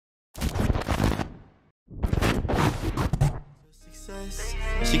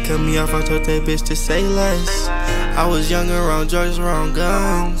She cut me off, I told that bitch to say less. I was young around drugs, around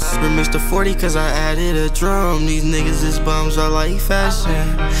guns. Remixed the 40 cause I added a drum. These niggas is bums, I like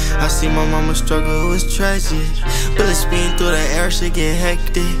fashion. I see my mama struggle, it was tragic. Bullets speeding through the air, shit get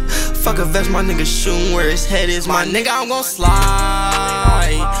hectic. Fuck a vest, my nigga shooting where his head is. My nigga, I'm gon'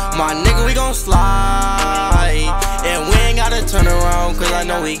 slide. My nigga, we gon' slide. And we ain't gotta turn around cause I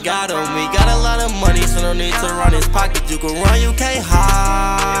know we got him. We got a lot of money, so no need to run his pocket. You can run, you can't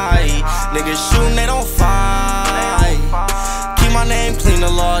hide. Niggas shooting, they don't fight. Keep my name clean, the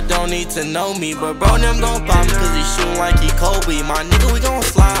law don't need to know me. But bro, them gon' pop me cause he shooting like he Kobe. My nigga, we gon'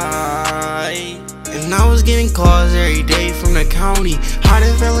 slide. And I was getting calls every day from the county,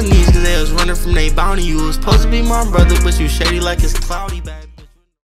 hiding felonies cause they was running from they bounty. You was supposed to be my brother, but you shady like it's cloudy, baby.